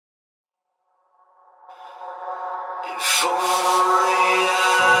If only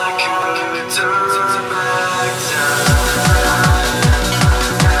I could turn back time.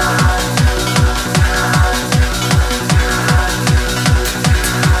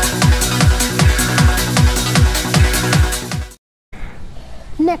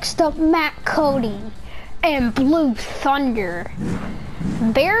 Next up, Matt Cody and Blue Thunder.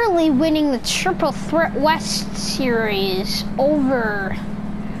 Barely winning the Triple Threat West Series over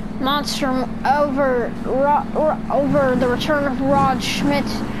over the return of Rod Schmidt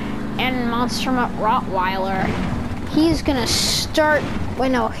and Monster Mutt Rottweiler. He's gonna start.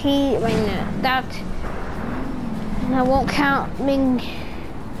 Wait, no, that won't count.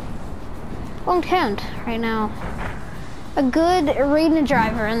 Won't count right now. A good arena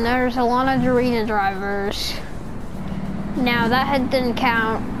driver, and there's a lot of arena drivers. Now that didn't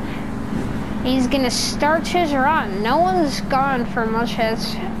count. He's gonna start his run. No one's gone for much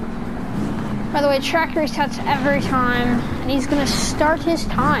hits. By the way, track resets every time, and he's gonna start his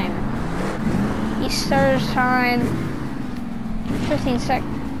time. He starts time. 15 seconds.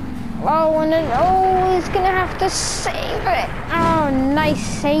 Oh, and then he's gonna have to save it. Oh, nice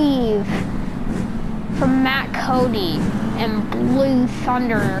save from Matt Cody and Blue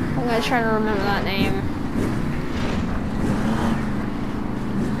Thunder. I'm gonna try to remember that name.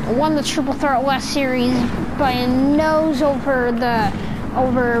 Won the Triple Threat West Series by a nose over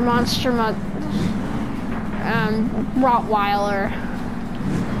Monster Mutt Rottweiler.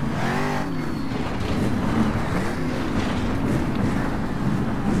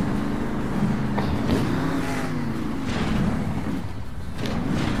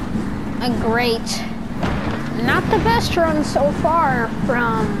 A great, not the best run so far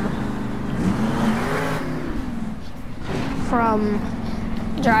from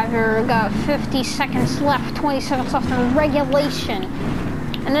driver. Got 50 seconds left, 20 seconds left in regulation.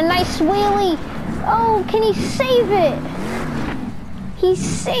 And a nice wheelie. Oh, can he save it? He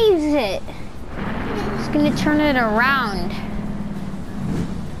saves it. He's gonna turn it around.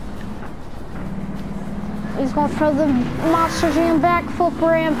 He's going for the Monster Jam backflip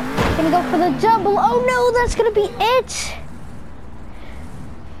ramp. Gonna go for the double. Oh no, that's gonna be it.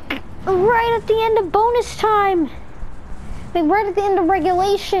 Right at the end of bonus time. Right at the end of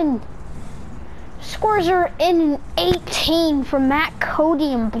regulation. Scores are in an 18 for Matt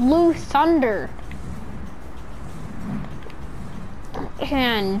Cody and Blue Thunder.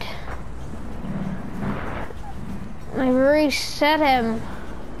 And I reset him.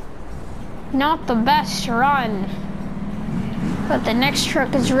 Not the best run. But the next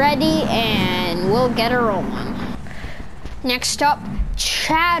truck is ready and we'll get her rolling. Next up,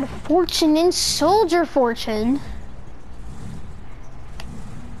 Chad Fortune and Soldier Fortune.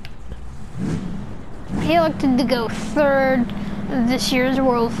 He elected to go third this year's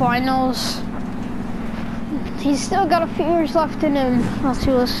World Finals. He's still got a few years left in him, I'll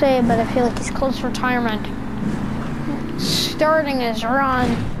see what I'll say, but I feel like he's close to retirement. Starting his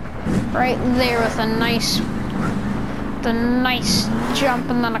run right there with a nice jump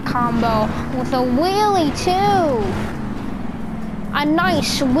and then a combo with a wheelie too. A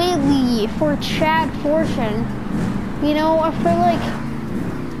nice wheelie for Chad Fortune. You know, I feel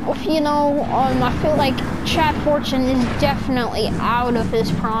like Chad Fortune is definitely out of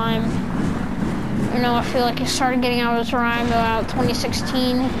his prime. You know, I feel like he started getting out of his prime about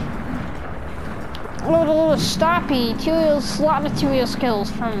 2016. A little stoppy, a lot of two-wheel skills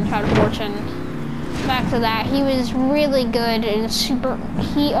from Chad Fortune. Back to that, he was really good and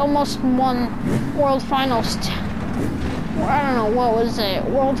he almost won World Finals. I don't know, what was it?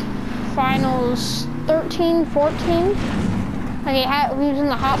 World Finals 13, 14? Like he was in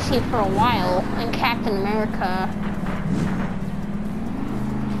the hot seat for a while in Captain America.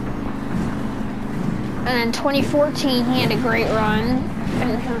 And in 2014, he had a great run,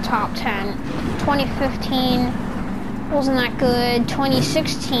 finishing the top 10. 2015 wasn't that good.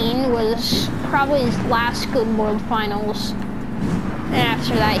 2016 was probably his last good World Finals. And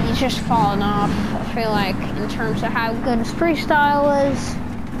after that, he's just fallen off, I feel like, in terms of how good his freestyle is.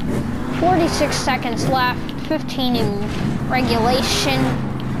 46 seconds left, 15 in regulation.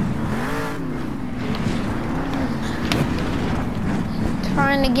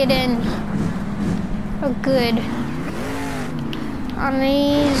 Trying to get in a good.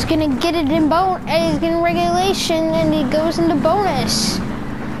 He's gonna get it in he's getting regulation, and he goes into bonus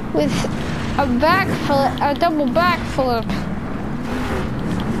with a double backflip.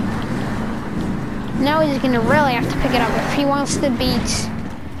 Now he's gonna really have to pick it up if he wants to beat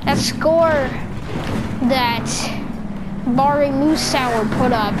that score that Barry Moosauer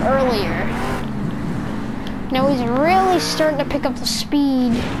put up earlier. Now he's really starting to pick up the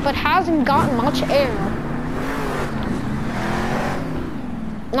speed, but hasn't gotten much air.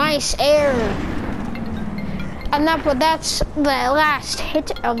 Nice air. And that's the last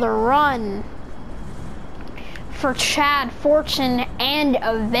hit of the run for Chad, Fortune, and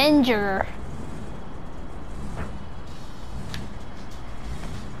Avenger.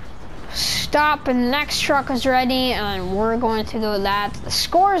 Stop, and the next truck is ready, and we're going to go that. The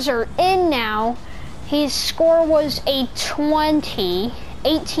scores are in now. His score was a 20,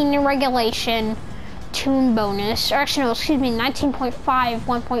 18 in regulation, 2 in bonus. Or actually, no, excuse me, 19.5,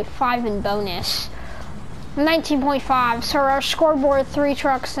 1.5 in bonus. 19.5, so our scoreboard, 3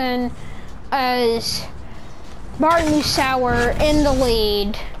 trucks in, is Martin Musauer in the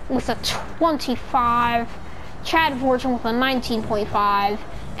lead with a 25, Chad Fortune with a 19.5,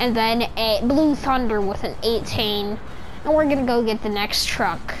 and then a Blue Thunder with an 18. And we're gonna go get the next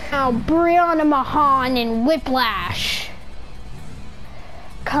truck. Now, Brianna Mahan in Whiplash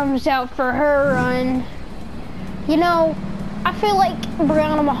comes out for her run. You know, I feel like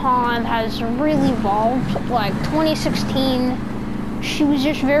Brianna Mahan has really evolved. Like 2016, she was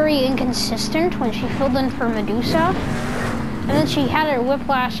just very inconsistent when she filled in for Medusa. And then she had her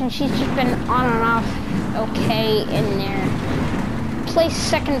Whiplash, and she's just been on and off okay in there.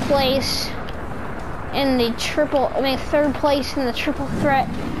 Second place in the third place in the Triple Threat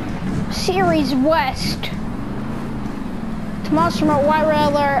Series West to Monster Mode White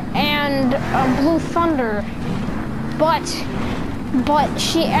Rattler and Blue Thunder. But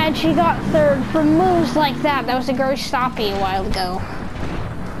she got third for moves like that. That was a Gross Stoppy a while ago.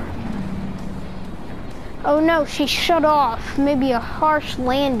 Oh no, she shut off. Maybe a harsh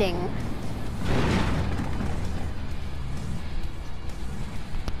landing.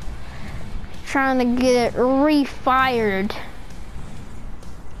 Trying to get it refired.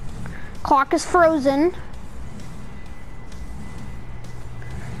 Clock is frozen.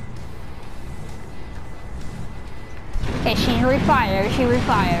 Okay, she's refired. She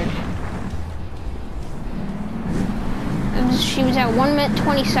refired. She was at 1 minute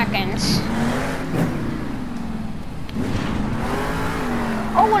 20 seconds.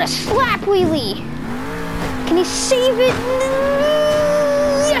 Oh, what a slap wheelie! Can he save it?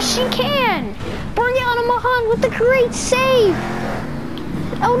 Yes, she can! Brianna Mahan with the great save!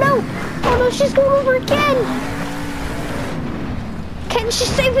 Oh no! Oh no, she's going over again! Can she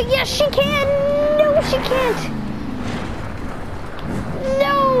save it? Yes, she can! No, she can't!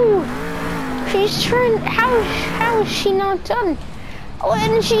 No! She's trying. How is she not done? Oh,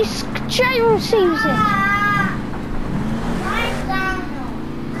 and she gyro saves it.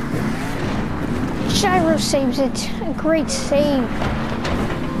 Gyro saves it. A great save.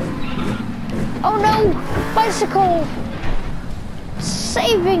 Oh no! Bicycle!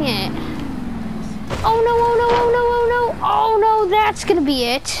 Saving it. Oh no, oh no, oh no, oh no. Oh no, that's gonna be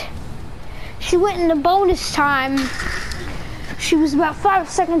it. She went into bonus time. She was about 5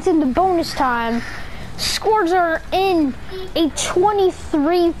 seconds into bonus time. Scores are in a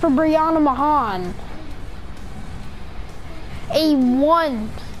 23 for Brianna Mahan. A 1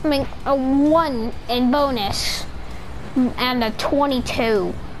 in bonus and a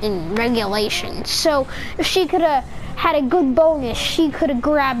 22 in regulation. So if she could have had a good bonus, she could have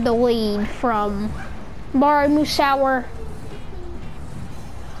grabbed the lead from Mara Musauer.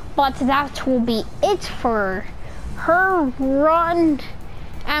 But that will be it for her run,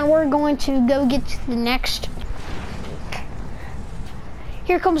 and we're going to go get to the next.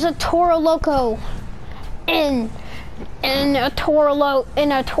 Here comes a Toro Loco in a Toro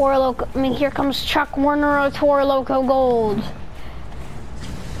Loco. I mean, here comes Chuck Warner, a Toro Loco Gold.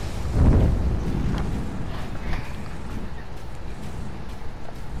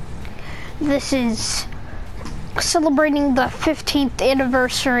 This is celebrating the 15th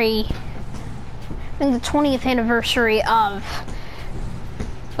anniversary and the 20th anniversary of,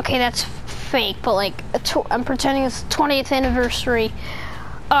 okay, that's fake, but like, I'm pretending it's the 20th anniversary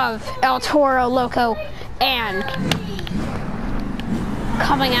of El Toro Loco, and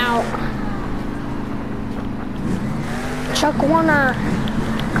coming out, Chuck Warner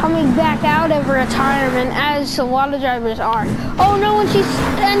coming back out of retirement, as a lot of drivers are. Oh no,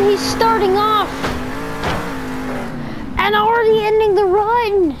 and he's starting off and already ending the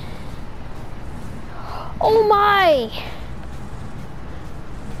run. Oh my!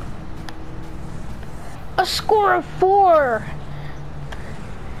 A score of 4.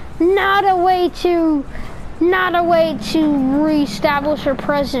 Not a way to reestablish your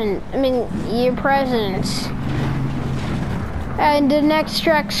presence. And the next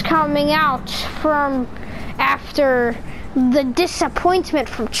track's coming out from after the disappointment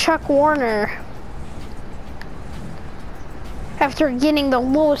from Chuck Warner. After getting the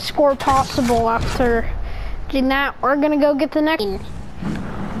lowest score possible after doing that, we're gonna go get the next.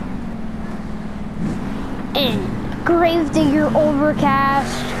 in Gravedigger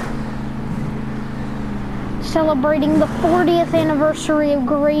Overcast, celebrating the 40th anniversary of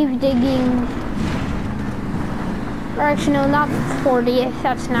grave digging. Or actually, no, not 40th,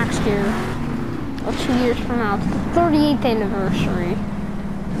 that's next year. Or 2 years from now. It's the 38th anniversary.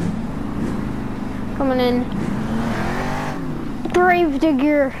 Coming in.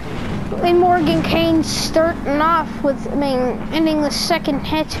 Gravedigger. And Morgan Kane starting off with, ending the second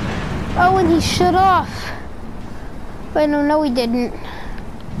hit. Oh, and he shut off. But no, he didn't.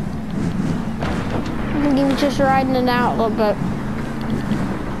 I think he was just riding it out a little bit.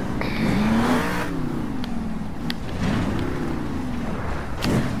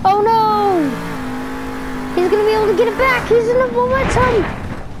 Oh no! He's gonna be able to get it back. He's in the momentum.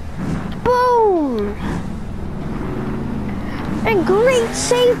 Boom! A great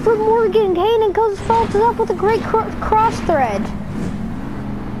save from Morgan Kane, and goes follows it up with a great cross thread.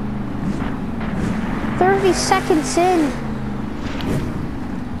 30 seconds in.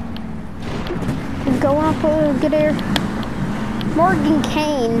 Going up a good air. Morgan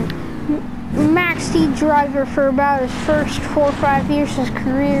Kane, Max D driver for about his first 4 or 5 years of his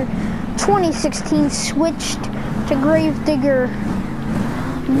career. 2016 switched to Gravedigger.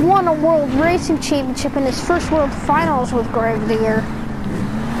 Won a World Racing Championship in his first World Finals with Gravedigger.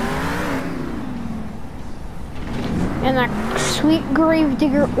 And that sweet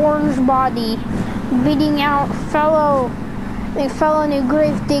Gravedigger orange body beating out a fellow new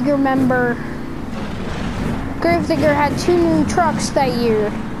Gravedigger member. Gravedigger had 2 new trucks that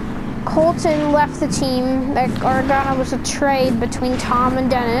year. Colton left the team. That Gargano was a trade between Tom and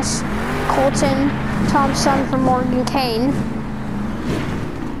Dennis. Colton, Tom's son from Morgan Kane.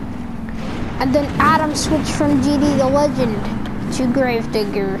 And then Adam switched from GD the Legend to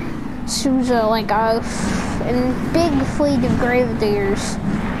Gravedigger. Souza, like a big fleet of Gravediggers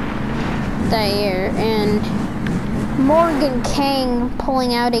that year. And Morgan Kane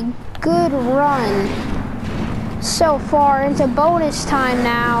pulling out a good run so far into bonus time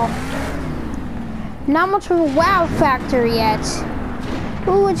now. Not much of a wow factor yet.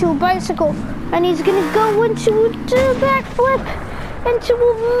 Ooh, into a bicycle. And he's gonna go into a backflip, into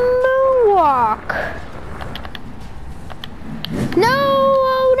a moonwalk. No,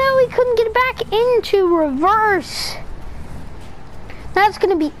 oh no, he couldn't get back into reverse. That's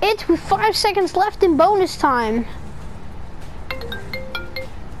gonna be it with 5 seconds left in bonus time.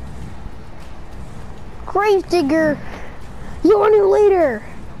 Gravedigger, your new leader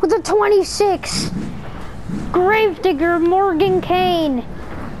with a 26. Gravedigger, Morgan Kane,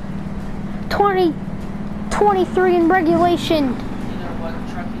 2023 in regulation. You know what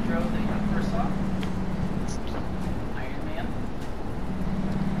truck he drove that you first saw? Iron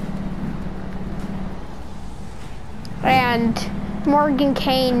Man. And Morgan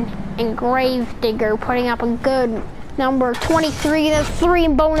Kane and Gravedigger putting up a good number, 23. That's 3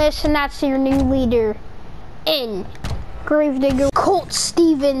 in bonus, and that's your new leader in Gravedigger. Colt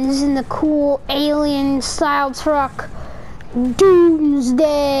Stevens in the cool alien style truck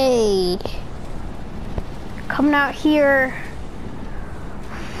Doomsday, coming out here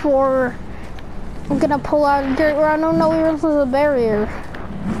for, I'm gonna pull out a dirt run. Oh no, he runs through the barrier.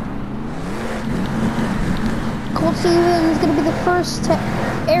 Colt Stevens is gonna be the first to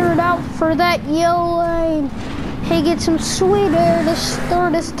air it out for that yellow line. He gets some sweet air to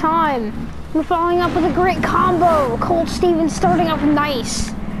start his time. We're following up with a great combo. Colt Stevens starting off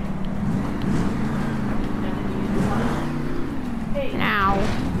nice. Now,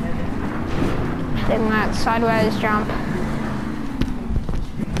 hitting that sideways jump.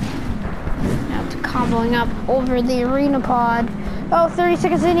 Now to comboing up over the arena pod. Oh, 30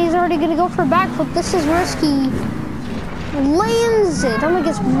 seconds in, he's already gonna go for a backflip. This is risky. Lands it, only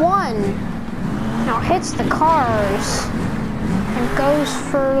gets 1. Now hits the cars and goes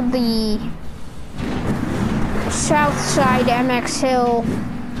for the south side MX Hill.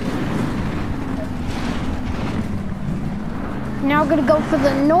 Now gonna go for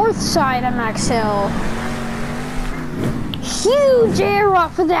the north side MX Hill. Huge air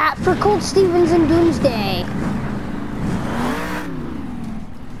off of that for Colt Stevens and Doomsday.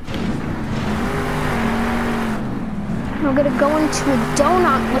 We're gonna go into a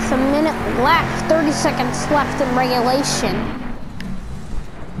donut with a minute left, 30 seconds left in regulation.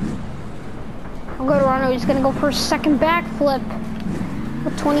 I'll go to Rano, he's gonna go for a second backflip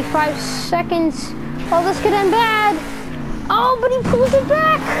with 25 seconds. Oh, this could end bad. Oh, but he pulls it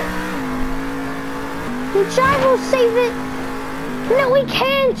back. And Jive will save it. No, he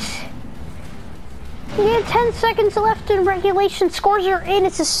can't. He had 10 seconds left in regulation. Scores are in,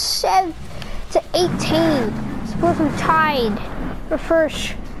 it's a 7-18. Both are tied for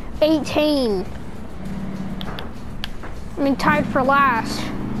first, 18. tied for last.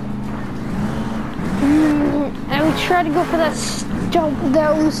 And we tried to go for that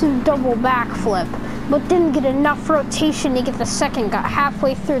elusive double backflip, but didn't get enough rotation to get the second. Got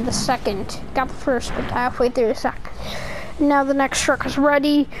halfway through the second. Got the first, but halfway through the second. Now the next truck is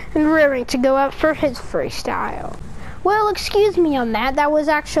ready and rearing to go out for his freestyle. Well, excuse me on that. It was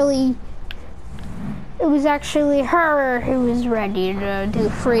actually her who was ready to do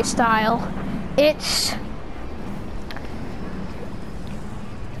freestyle. It's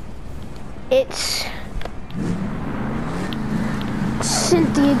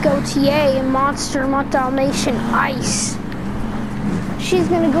Cynthia Gautier in Monster Dalmatian Ice. She's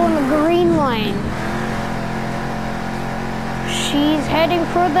gonna go in the green lane. She's heading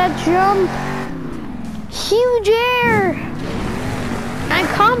for that jump. Huge air. And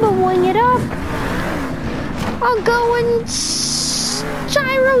comboing it up. I'll go and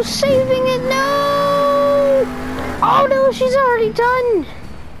gyro saving it. No! Oh no, she's already done.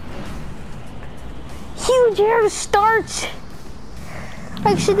 Huge air to start.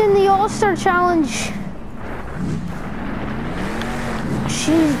 Like she did in the All-Star Challenge.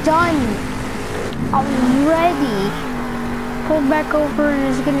 She's done already. Pulled back over and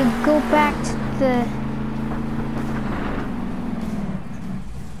is gonna go back to the...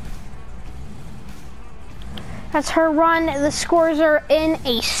 That's her run. The scores are in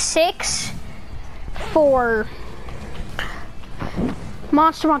a 6 for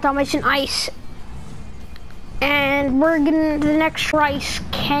Monster Dalmatian Ice. And we're gonna the next race,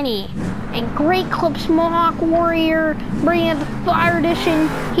 Kenny. And Great Clips Mohawk Warrior, bringing out the Fire Edition.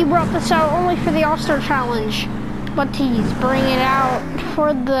 He brought this out only for the All-Star Challenge, but he's bringing it out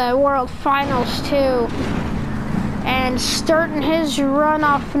for the World Finals too. And starting his run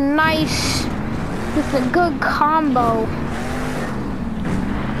off nice with a good combo.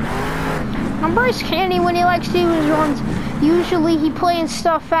 Now Bryce Kenny, when he likes to do his runs, usually he plans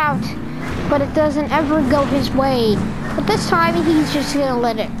stuff out, but it doesn't ever go his way. But this time he's just gonna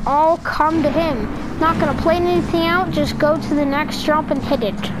let it all come to him. Not gonna plan anything out, just go to the next jump and hit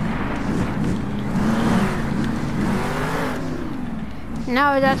it.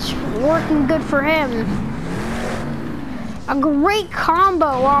 Now that's working good for him. A great combo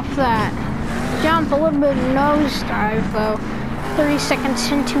off that jump, a little bit of nosedive though. 30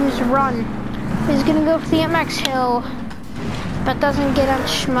 seconds into his run. He's gonna go for the MX hill, but doesn't get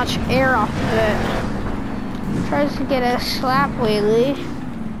much air off of it. Tries to get a slap wheelie.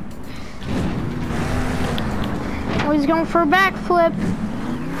 Oh, he's going for a backflip.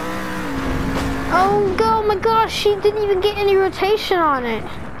 Oh my gosh, she didn't even get any rotation on it.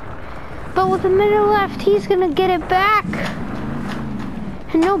 But with a minute left, he's gonna get it back.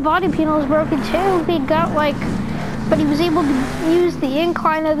 And no body panel is broken too. He got but he was able to use the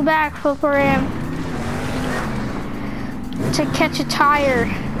incline of the backflip ramp to catch a tire.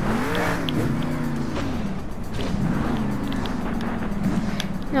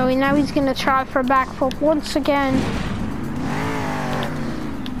 No, now he's gonna try for a backflip once again.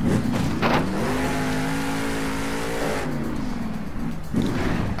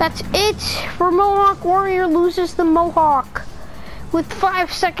 That's it for Mohawk Warrior loses the Mohawk. With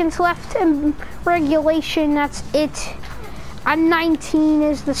 5 seconds left in regulation, that's it. A 19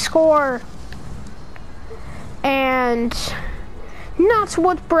 is the score. And not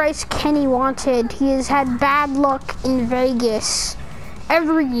what Bryce Kenny wanted. He has had bad luck in Vegas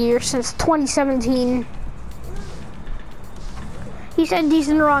every year since 2017. He's had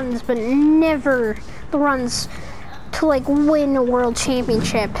decent runs, but never the runs to win a world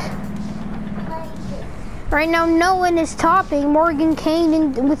championship. Right now, no one is topping Morgan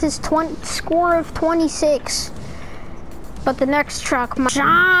Kane with his score of 26. But the next truck,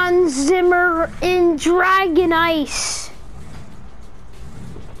 John Zimmer in Dragon Ice.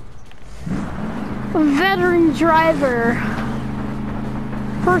 Veteran driver.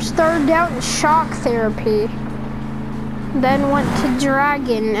 First started out in shock therapy. Then went to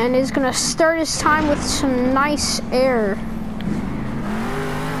Dragon and is gonna start his time with some nice air.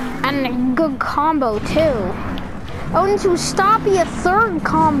 And a good combo too. Oh, and to Stoppy a third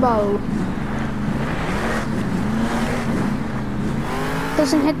combo.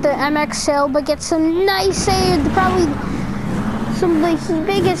 Doesn't hit the MX hill, but gets some nice air. Probably some of the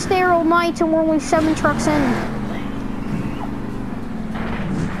biggest air all night, and we're only 7 trucks in.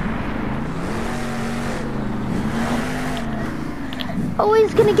 Oh,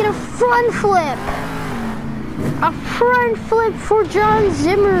 he's gonna get a front flip. A front flip for John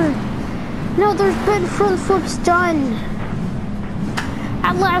Zimmer. No, there's been front flips done.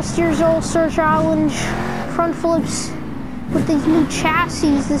 At last year's All-Star Challenge, front flips with these new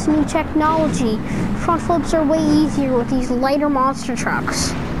chassis, this new technology. Front flips are way easier with these lighter monster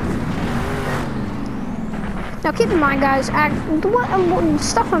trucks. Now keep in mind, guys,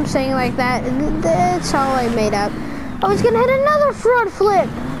 stuff I'm saying like that, that's all I made up. I was gonna hit another front flip.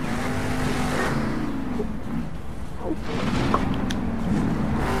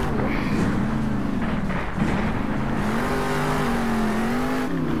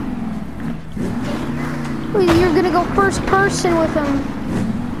 You're gonna go first person with him.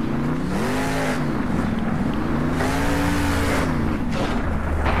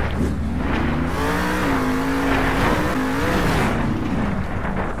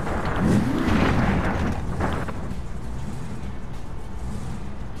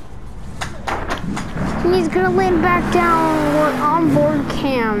 And he's gonna land back down on board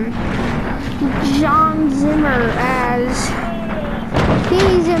cam. John Zimmer as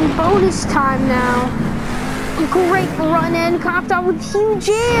he's in bonus time now. Great run in, copped out with huge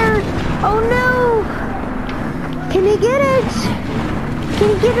air. Oh no! Can he get it? Can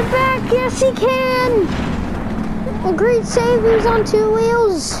he get it back? Yes, he can. A great save. He was on 2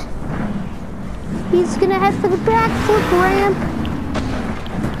 wheels. He's gonna head for the backflip ramp.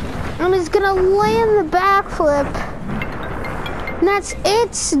 And he's gonna land the backflip. And that's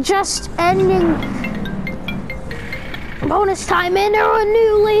it. Just ending bonus time in a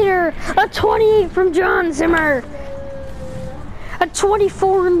new leader. A 28 from John Zimmer. A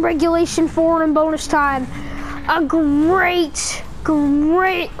 24 in regulation 4 in bonus time. A great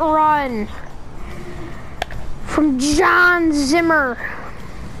run from John Zimmer.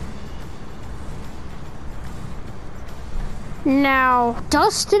 Now,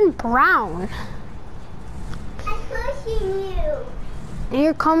 Dustin Brown. I'm pushing you.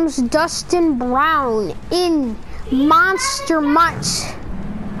 Here comes Dustin Brown in Monster Mutt.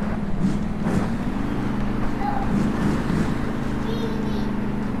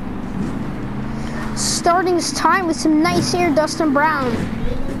 Starting his time with some nice air, Dustin Brown.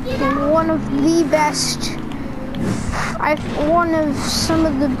 And one of the best.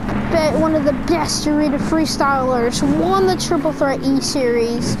 One of the best arena freestylers. Won the Triple Threat E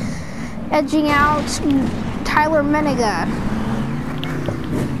Series, edging out Tyler Menega.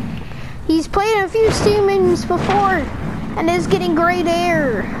 He's played in a few Steamings before and is getting great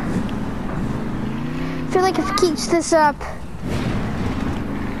air. I feel like if he keeps this up,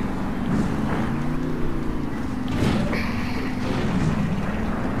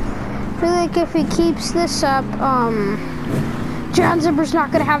 John Zimmer's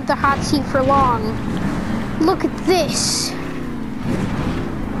not gonna have the hot seat for long. Look at this.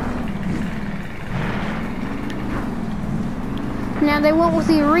 Now they went with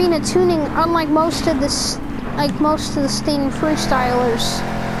the arena tuning, unlike most of the Steam freestylers.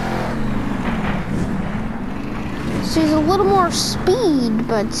 So he's a little more speed,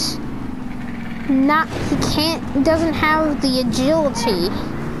 but doesn't have the agility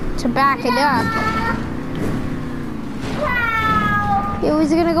to back it up. Yeah,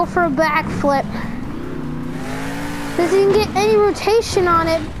 he's gonna go for a backflip. Doesn't get any rotation on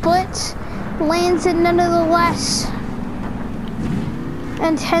it, but lands it nonetheless.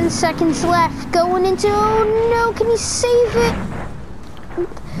 And 10 seconds left. Going into, oh no, can he save it?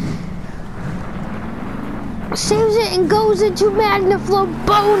 Saves it and goes into MagnaFlow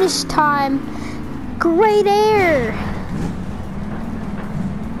bonus time. Great air.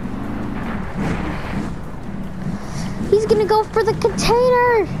 He's gonna go for the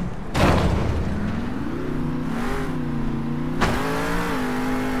container.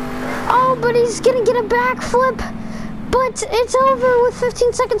 Oh, but he's gonna get a backflip. But it's over with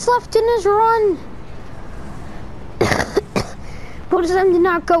 15 seconds left in his run. Bonus time did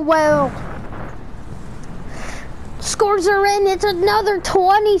not go well. Scores are in. It's another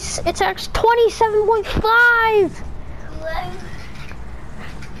 20. It's actually 27.5.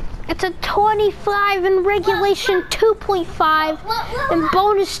 It's a 25 in regulation, 2.5 in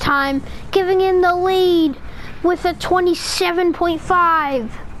bonus time, giving him the lead with a 27.5.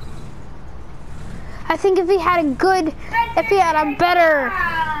 I think if he had a better,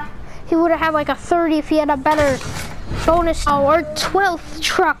 he would have had like a 30 if he had a better bonus. Our 12th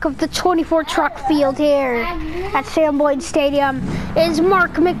truck of the 24 truck field here at Sam Boyd Stadium is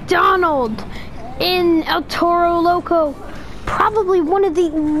Mark McDonald in El Toro Loco. Probably one of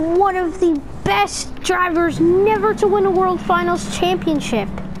the best drivers never to win a World Finals championship.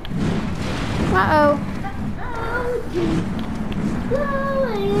 Uh-oh.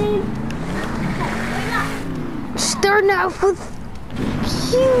 Starting off with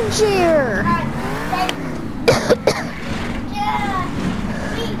huge air.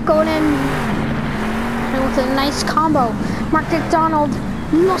 Going in and with a nice combo. Mark McDonald,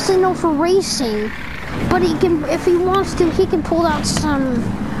 mostly known for racing, but he can, if he wants to, he can pull out some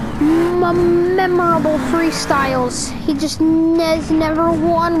memorable freestyles. He just has never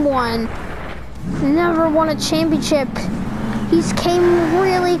won one, never won a championship. He's came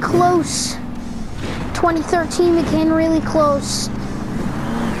really close. 2013 he came really close.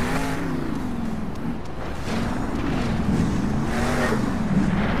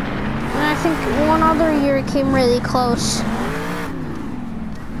 And I think one other year he came really close.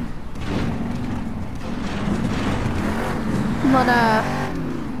 But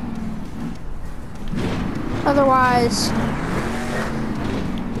otherwise,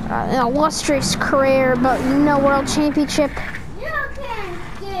 an illustrious career, but no world championship.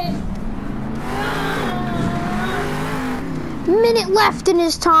 Minute left in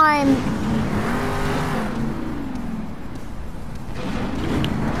his time.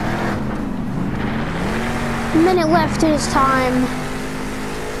 Minute left in his time.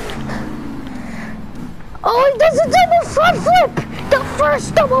 Oh, he does a double front flip! The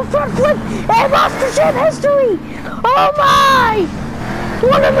first double front flip in Monster Jam history! Oh my!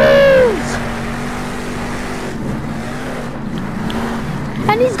 What a move!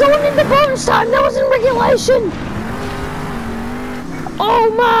 And he's going into bonus time. That was in regulation. Oh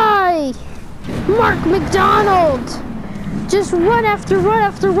my! Mark McDonald! Just run after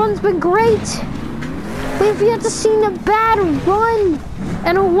run's been great. We've yet to see a bad run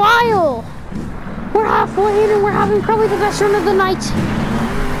in a while. We're halfway in and we're having probably the best run of the night.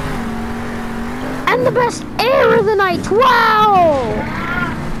 And the best air of the night. Wow!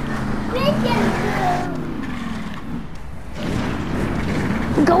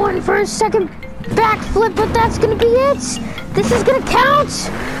 Going for a second backflip, but that's gonna be it. This is gonna count.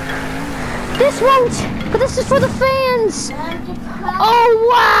 This won't, but this is for the fans. Oh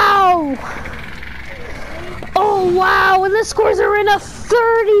wow! Oh wow! And the scores are in a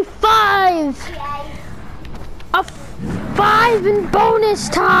 35. A 5 in bonus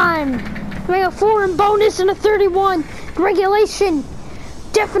time. I mean, a 4 in bonus and a 31 regulation.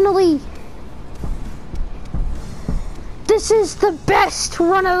 Definitely. This is the best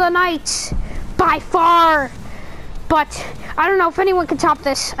run of the night by far. But I don't know if anyone can top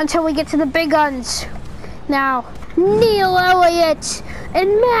this until we get to the big guns. Now, Neil Elliott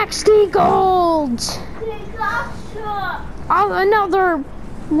and Max D. Gold. Another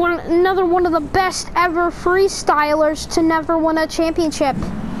one of the best ever freestylers to never win a championship.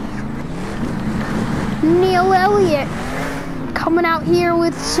 Neil Elliott coming out here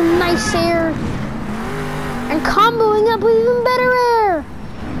with some nice air and comboing up with even better air.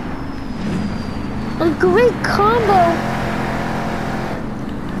 A great combo.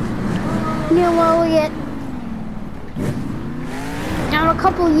 Neil Elliott. Now in a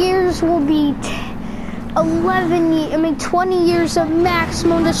couple years will be 20 years of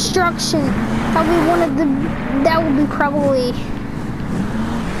maximum destruction. That will be probably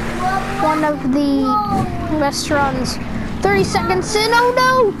one of the best runs. 30 seconds in, oh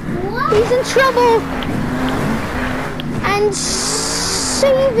no! He's in trouble! And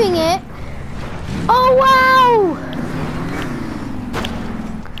saving it. Oh wow!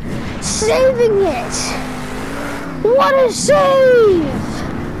 Saving it! What a save!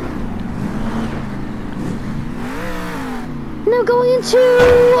 Now going into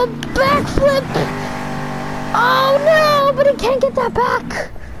a backflip. Oh no, but he can't get that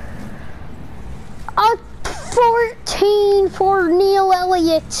back. A 14 for Neil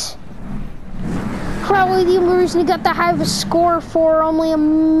Elliott. Probably the only reason he got that high of a score for only a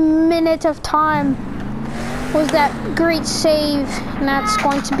minute of time was that great save. And that's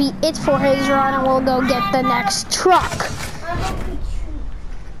going to be it for his run, and we'll go get the next truck.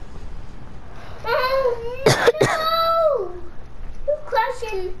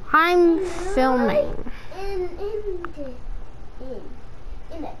 I'm filming. In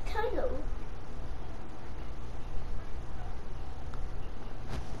the tunnel.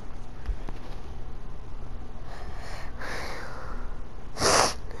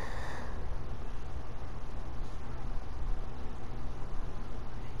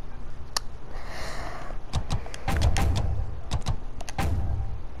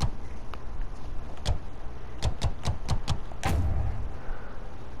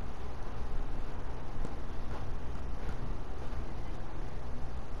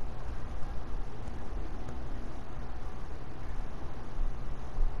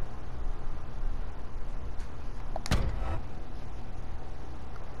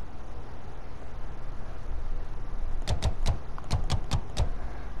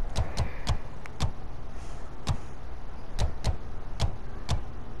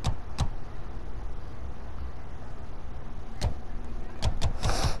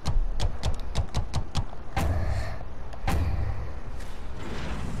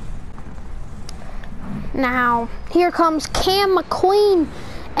 Now, here comes Cam McQueen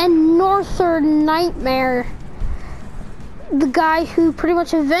and Northern Nightmare, the guy who pretty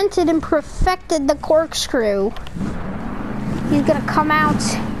much invented and perfected the corkscrew. He's gonna come out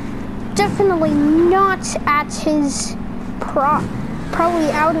definitely not at his probably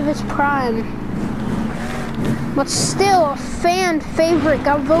out of his prime, but still a fan favorite.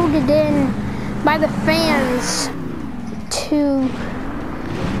 Got voted in by the fans to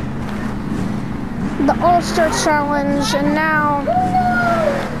the All-Star Challenge, and now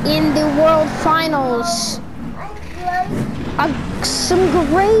in the World Finals. Some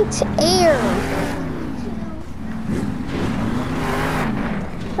great air.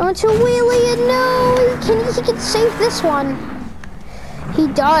 I went to a wheelie, and no, he can save this one. He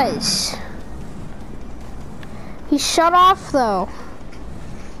does. He shut off though.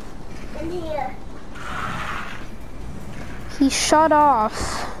 He shut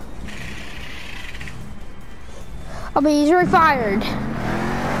off. Oh, but he's refired.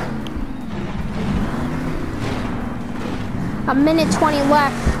 A minute 20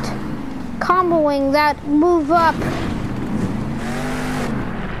 left. Comboing that move up.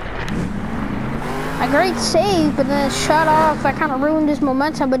 A great save, but then it shut off. That kind of ruined his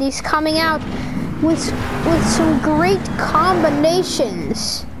momentum, but he's coming out with some great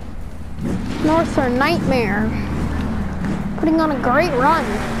combinations. Northern Nightmare putting on a great run.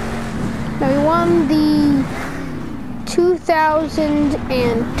 Now he won the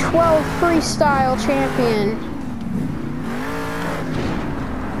 2012 Freestyle champion.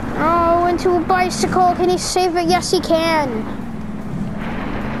 Oh, into a bicycle. Can he save it? Yes, he can.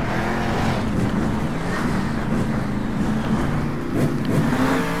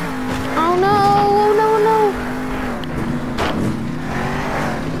 Oh no, oh no, no.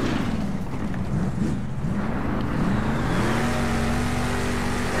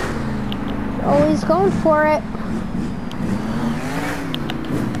 Oh, he's going for it.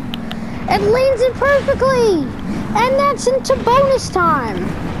 It lands it perfectly. And that's into bonus time.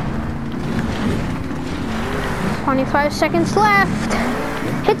 25 seconds left.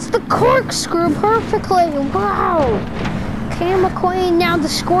 Hits the corkscrew perfectly. Wow. Cam McQueen. Now the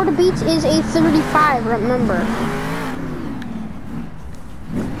score to beat is a 35, remember.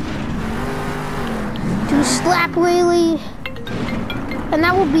 Do slap wheelie. And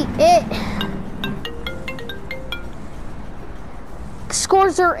that will be it.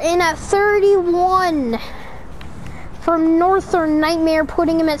 Scores are in at 31 from Northern Nightmare,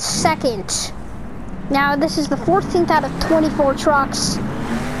 putting him at second. Now this is the 14th out of 24 trucks.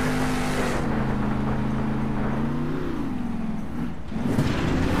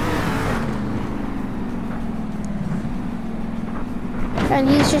 And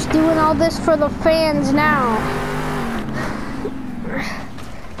he's just doing all this for the fans now.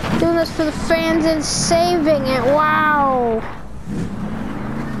 Doing this for the fans and saving it, wow.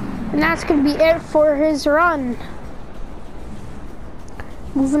 And that's gonna be it for his run.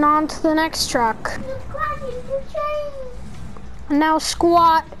 Moving on to the next truck. And now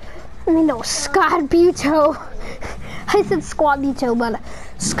Scott Buto. I said Scott Buto, but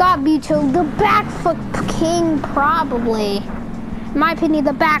Scott Buto, the backflip king, probably. In my opinion,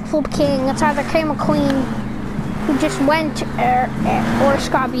 the backflip king. It's either Cam McQueen, who just went, or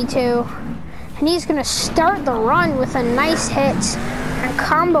Scott Buto. And he's gonna start the run with a nice hit and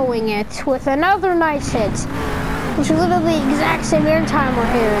comboing it with another nice hit, which is literally the exact same air time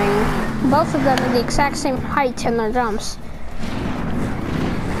we're hearing. Both of them are the exact same height in their jumps.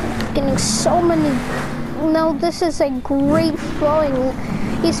 Getting so many. No, this is a great flowing.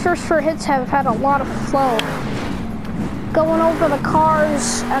 These first 4 hits have had a lot of flow. Going over the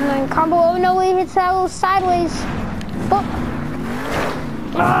cars and then combo. Oh no, he hits that little sideways.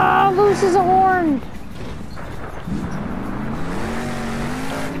 Oh, loses a horn.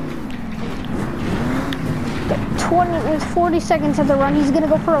 With 40 seconds of the run, he's gonna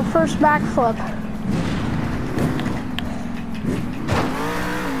go for a first backflip.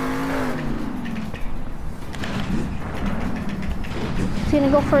 He's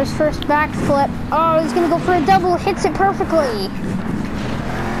gonna go for his first backflip. Oh, he's gonna go for a double, hits it perfectly.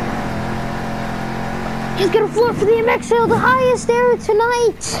 He's gonna float for the MX hill, the highest air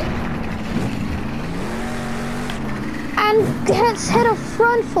tonight. And has hit a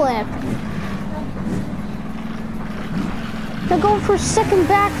front flip. They're going for a second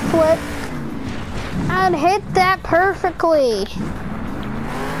backflip and hit that perfectly.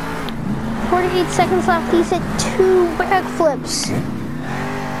 48 seconds left. He's hit 2 backflips.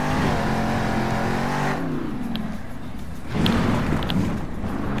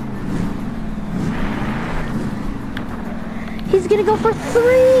 He's gonna go for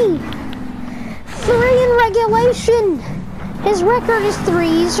 3. 3 in regulation. His record is 3.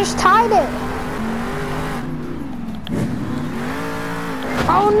 He's just tied it.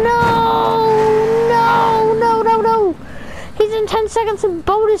 Oh no! No! No! No! No! He's in 10 seconds of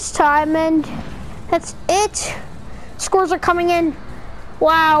bonus time, and that's it. Scores are coming in.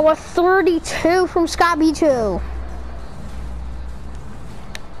 Wow, a 32 from Scott B2.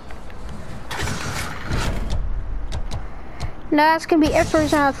 Now that's gonna be it for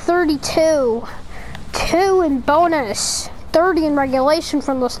his 32. 2 in bonus. 30 in regulation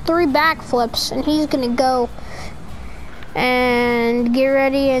from those 3 backflips, and he's gonna go and get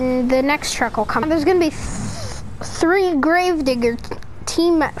ready, and the next truck will come. There's gonna be 4 Gravedigger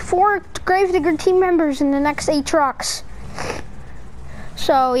team members in the next 8 trucks.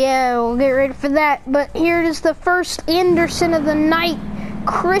 So yeah, we'll get ready for that. But here is the first Anderson of the night,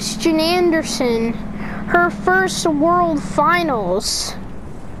 Christian Anderson, her first World Finals.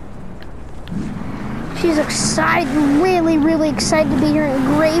 She's excited, really, really excited to be here in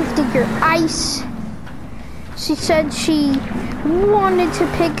Gravedigger Ice. She said she wanted to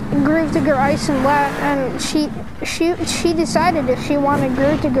pick Gravedigger Ice and she decided if she wanted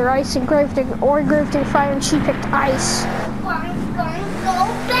Gravedigger Ice and Gravedigger or Gravedigger Fire, and she picked Ice.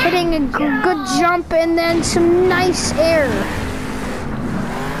 Hitting a good jump and then some nice air.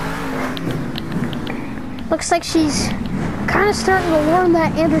 Looks like she's kind of starting to learn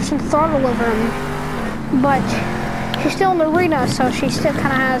that Anderson throttle over him, but she's still in the arena, so she still kind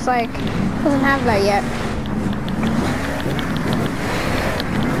of has doesn't have that yet.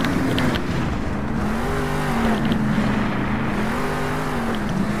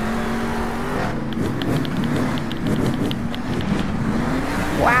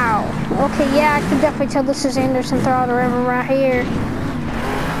 Wow. Okay, yeah, I can definitely tell this is Anderson throttle river right here.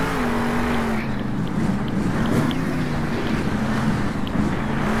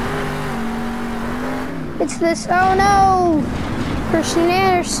 It's this, oh no! Christian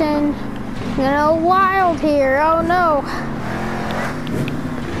Anderson, wild here, oh no.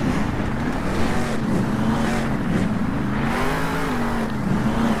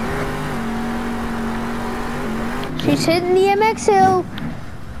 She's hitting the MX hill.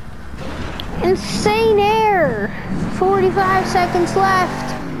 Insane air. 45 seconds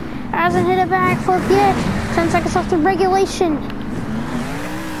left. Hasn't hit a backflip yet. 10 seconds left of regulation.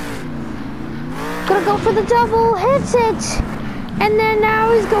 Gonna go for the double, hits it. And then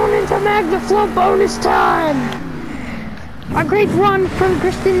now he's going into Magna Flow bonus time. A great run from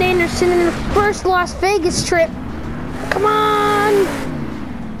Christian Anderson in the first Las Vegas trip. Come on.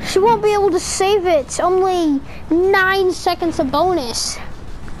 She won't be able to save it. Only 9 seconds of bonus.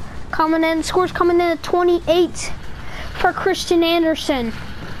 Coming in, scores coming in at 28 for Christian Anderson.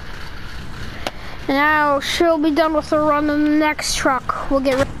 And now she'll be done with her run in the next truck. We'll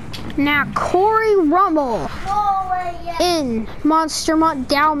get ready. Now Corey Rummel in Monster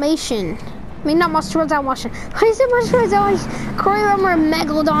Dalmatian. I mean, not Monster Dalmatian. I said Monster Dalmatian. Corey Rummel and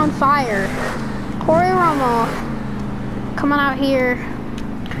Megalodon Fire. Corey Rummel coming out here.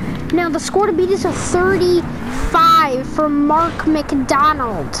 Now the score to beat is a 35 for Mark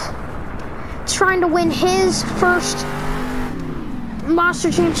McDonald. Trying to win his first Monster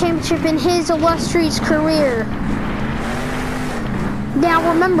Jam Championship in his illustrious career. Now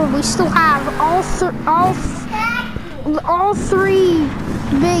remember, we still have all 3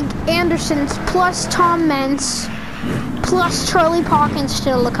 big Andersons plus Tom Mentz plus Charlie Hawkins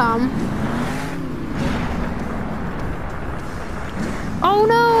still to come. Oh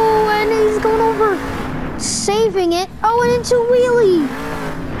no, and he's going over, saving it. Oh, and into wheelie.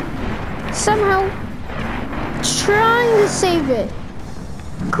 Somehow trying to save it.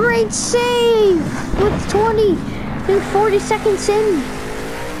 Great save with 20 and 40 seconds in,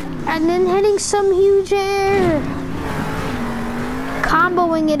 and then hitting some huge air,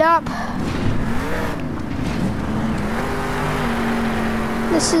 comboing it up.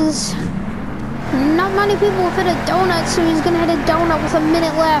 This is not many people have hit a donut, so he's gonna hit a donut with a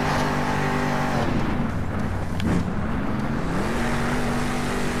minute left.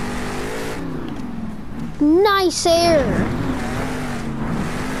 Nice air.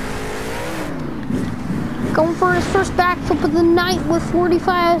 Going for his first backflip of the night with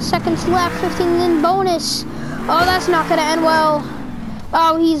 45 seconds left, 15 in bonus. Oh, that's not gonna end well.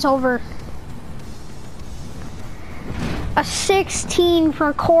 Oh, he's over. A 16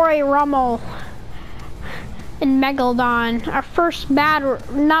 for Corey Rummel in Megalodon. Our first bad,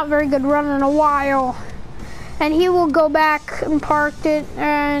 not very good run in a while. And he will go back and park it,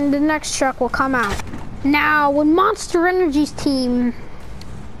 and the next truck will come out. Now, when Monster Energy's team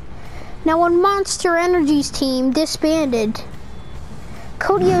disbanded,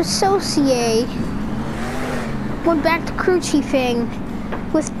 Cody Associé went back to crew chiefing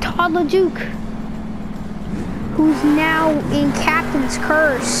with Todd LeDuc, who's now in Captain's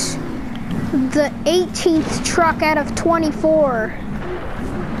Curse, the 18th truck out of 24.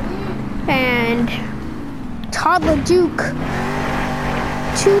 And Todd LeDuc,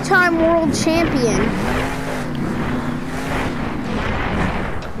 two-time world champion.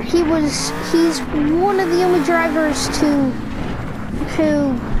 He's one of the only drivers to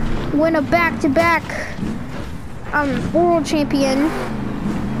win a back-to-back world champion,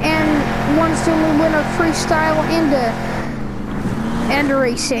 and one's to only win a freestyle and a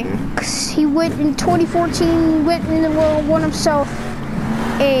racing. 'Cause he went in 2014, went in the world, won himself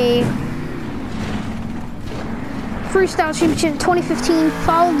a freestyle championship. 2015,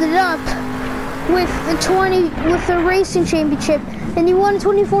 followed it up with the racing championship, and he won in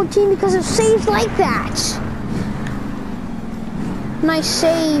 2014 because of saves like that. Nice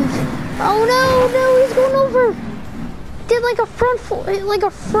save. Oh no, he's going over. Did like a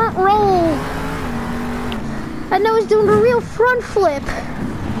front roll. And now he's doing a real front flip.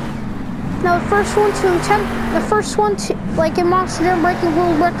 Now the first one to like in Monster Jam breaking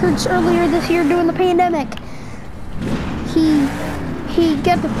world records earlier this year during the pandemic. He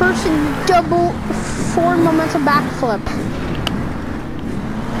got the first double forward momentum backflip.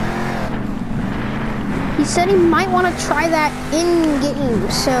 He said he might want to try that in game,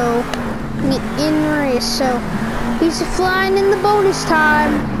 so in race. So he's flying in the bonus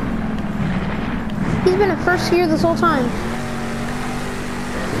time. He's been in first gear this whole time.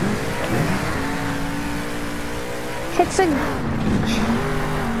 Hits a.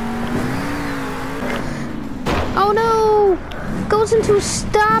 Oh no! Goes into a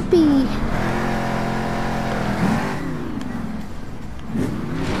stoppie.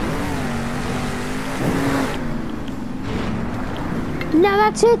 Now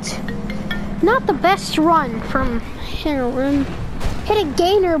that's it. Not the best run from him. Hit a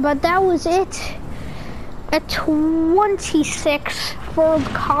gainer, but that was it. A 26 for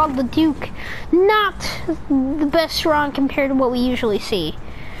Todd LeDuc. Not the best run compared to what we usually see.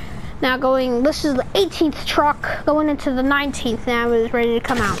 Now this is the 18th truck, going into the 19th now, is ready to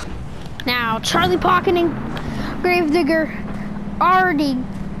come out. Now, Charlie Pocket and Gravedigger already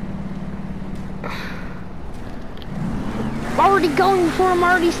going for him,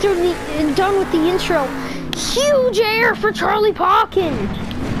 already started and done with the intro. Huge air for Charlie Pocket.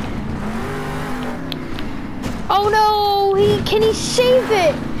 Oh no, can he save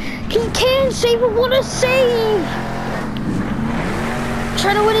it? He can save it, what a save!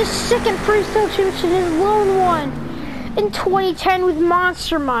 Trying to win his second freestyle championship, his lone one in 2010 with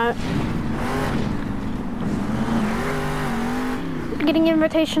Monster Mutt. Getting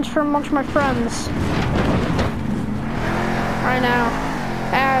invitations from a bunch of my friends right now,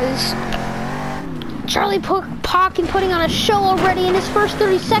 as Charlie Pocket putting on a show already in his first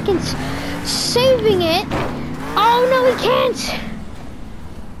 30 seconds, saving it. Oh no, he can't.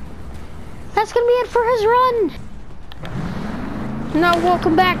 That's gonna be it for his run. Now,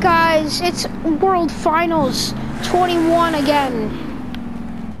 welcome back, guys. It's World Finals 21 again.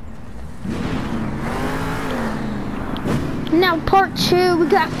 Now, part 2, we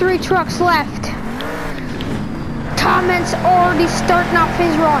got 3 trucks left. Tommen's already starting off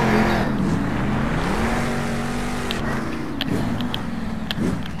his run.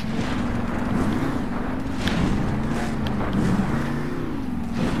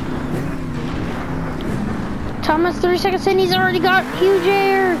 Thomas, 30 seconds in, he's already got huge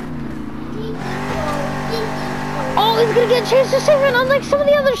air. Oh, he's gonna get a chance to save it, unlike some of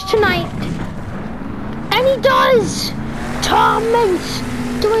the others tonight. And he does! Thomas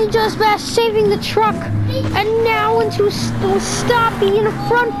doing just best, saving the truck. And now into a stoppie and a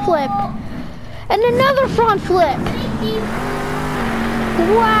front flip. And another front flip.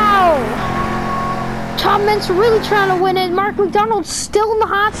 Wow! Thomas really trying to win it. Mark McDonald's still in the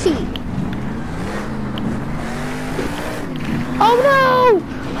hot seat. Oh no!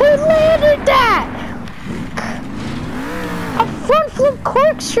 Who landed that? A front flip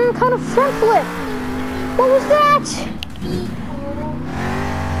corkscrew kind of front flip. What was that?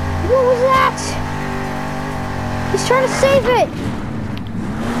 What was that? He's trying to save it.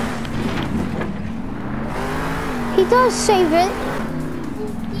 He does save it.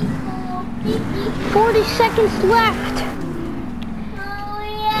 40 seconds left.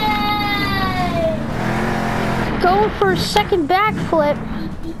 Going for a second backflip.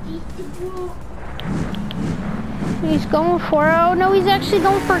 He's going for it. Oh no, he's actually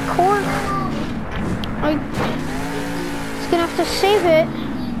going for a cork. He's gonna have to save it.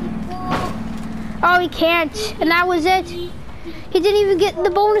 Oh, he can't. And that was it. He didn't even get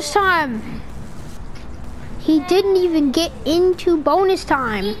the bonus time. He didn't even get into bonus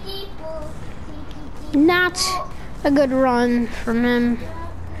time. Not a good run from him.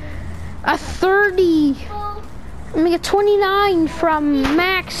 A 30. I mean a 29 from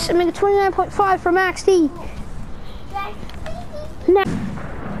Max. I mean a 29.5 from Max D. Now,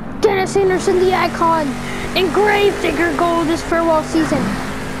 Dennis Anderson, the icon, and Gravedigger goal this farewell season.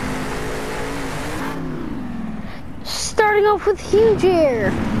 Starting off with huge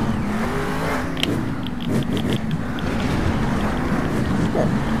air.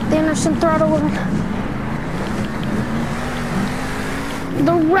 The Anderson throttle.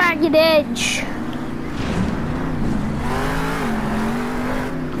 The ragged edge.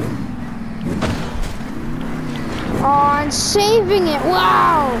 Oh, and saving it.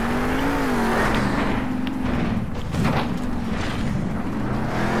 Wow.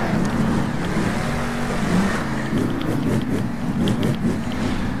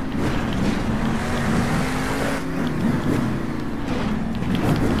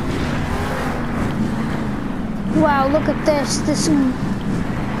 Wow, look at this. This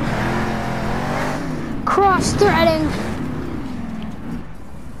cross-threading.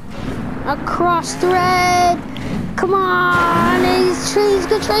 A cross-thread. Come on. He's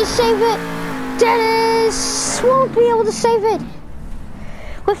gonna try to save it. Dennis won't be able to save it.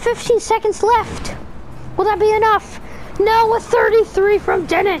 With 15 seconds left. Will that be enough? No, a 33 from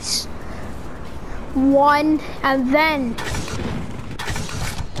Dennis. One, and then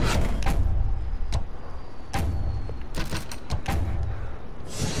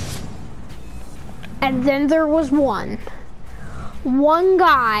there was one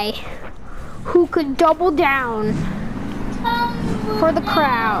guy who could double down for the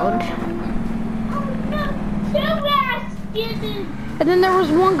crowd. And then there was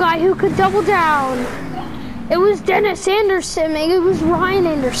one guy who could double down. It was Dennis Anderson. It was Ryan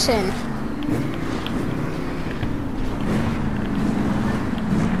Anderson.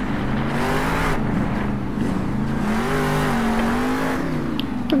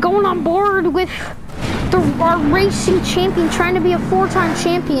 We're going on board with our racing champion, trying to be a 4-time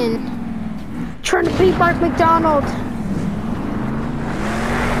champion, trying to beat Mark McDonald.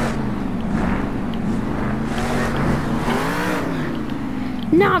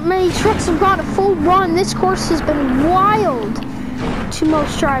 Not many trucks have got a full run. This course has been wild to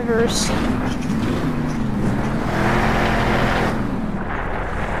most drivers.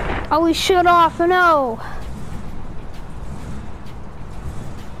 Oh, we shut off. No.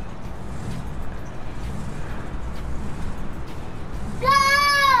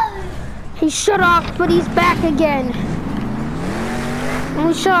 He shut off, but he's back again.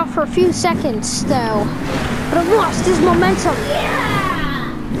 Only shut off for a few seconds, though. But it lost his momentum. Yeah!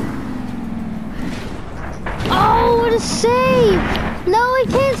 Oh, what a save! No, he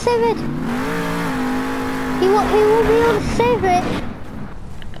can't save it. He won't be able to save it.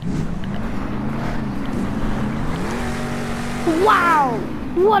 Wow!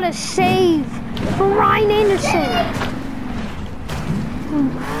 What a save for Ryan Anderson.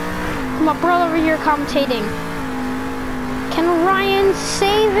 My brother over here commentating. Can Ryan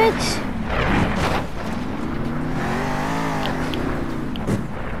save it?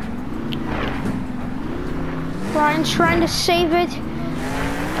 Ryan's trying to save it.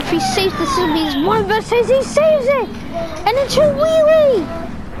 If he saves this, it'll be one of the best saves. He saves it! And it's a wheelie!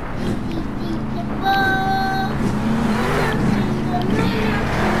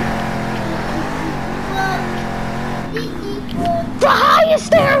 The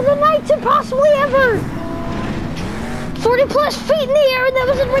highest air of the night and possibly ever! 40 plus feet in the air, and that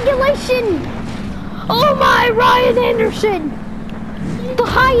was in regulation! Oh my, Ryan Anderson! The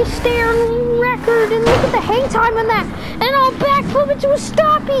highest air record, and look at the hang time on that! And I'll backflip into a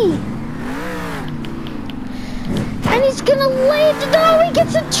stoppie! And he's gonna land, no, he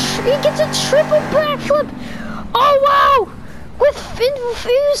gets a triple backflip! Oh wow! It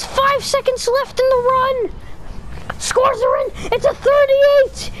was 5 seconds left in the run! Scores are in. It's a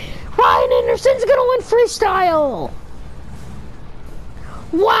 38. Ryan Anderson's gonna win freestyle.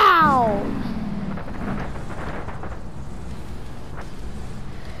 Wow.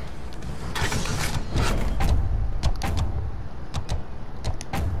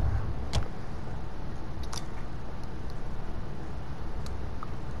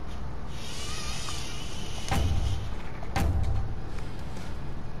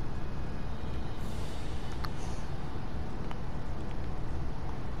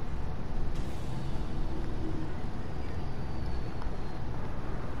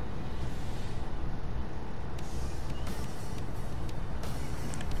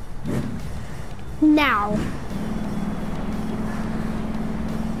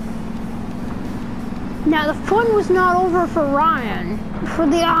 Now the fun was not over for Ryan for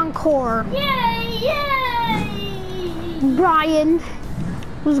the encore. Yay! Yay! Ryan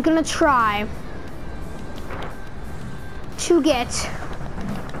was gonna try to get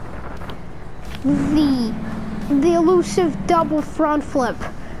the elusive double front flip.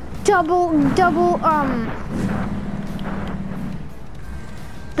 The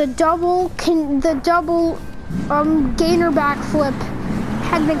double gainer backflip,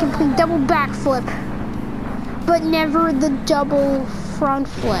 had the complete double backflip, but never the double front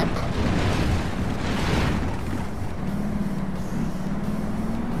flip.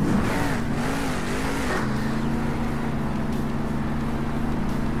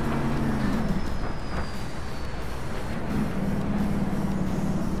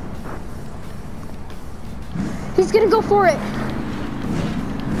 He's gonna go for it.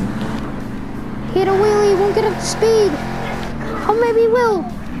 Hit a wheelie, won't get up to speed. Oh, maybe he will.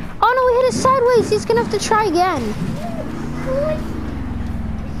 Oh no, he hit it sideways. He's gonna have to try again.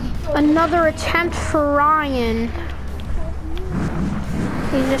 Another attempt for Ryan.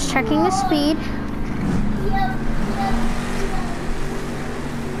 He's just checking the speed.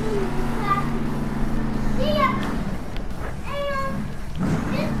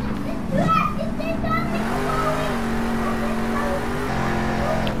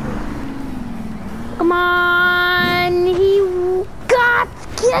 Come on, he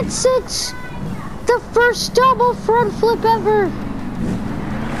gets it. The first double front flip ever.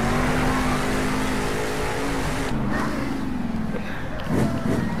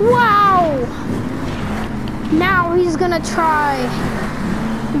 Wow. Now he's gonna try.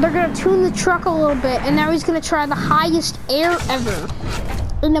 They're gonna tune the truck a little bit, and now he's gonna try the highest air ever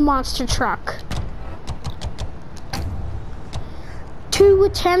in the monster truck. 2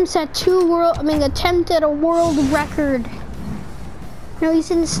 attempts at attempt at a world record. No, he's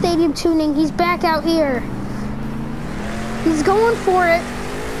in the stadium tuning. He's back out here. He's going for it.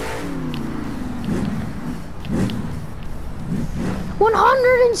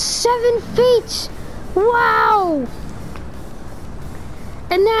 107 feet. Wow.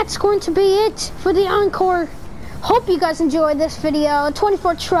 And that's going to be it for the encore. Hope you guys enjoyed this video.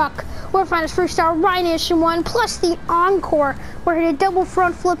 24 truck, World Finest Freestyle, Ryan Anderson won, plus the encore, where he did a double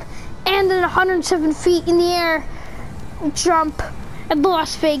front flip and then 107 feet in the air jump at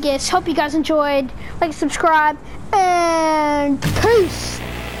Las Vegas. Hope you guys enjoyed. Like, subscribe, and peace.